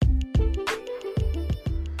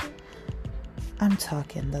I'm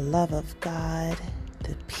talking the love of God,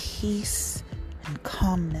 the peace and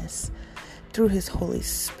calmness through His Holy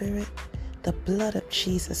Spirit, the blood of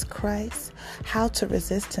Jesus Christ, how to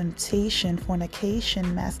resist temptation,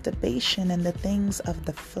 fornication, masturbation, and the things of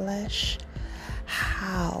the flesh,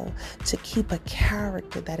 how to keep a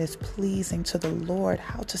character that is pleasing to the Lord,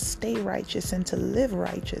 how to stay righteous and to live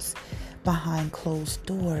righteous behind closed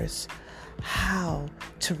doors, how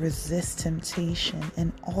to resist temptation,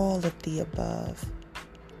 and all of the above.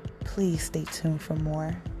 Please stay tuned for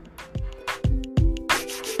more.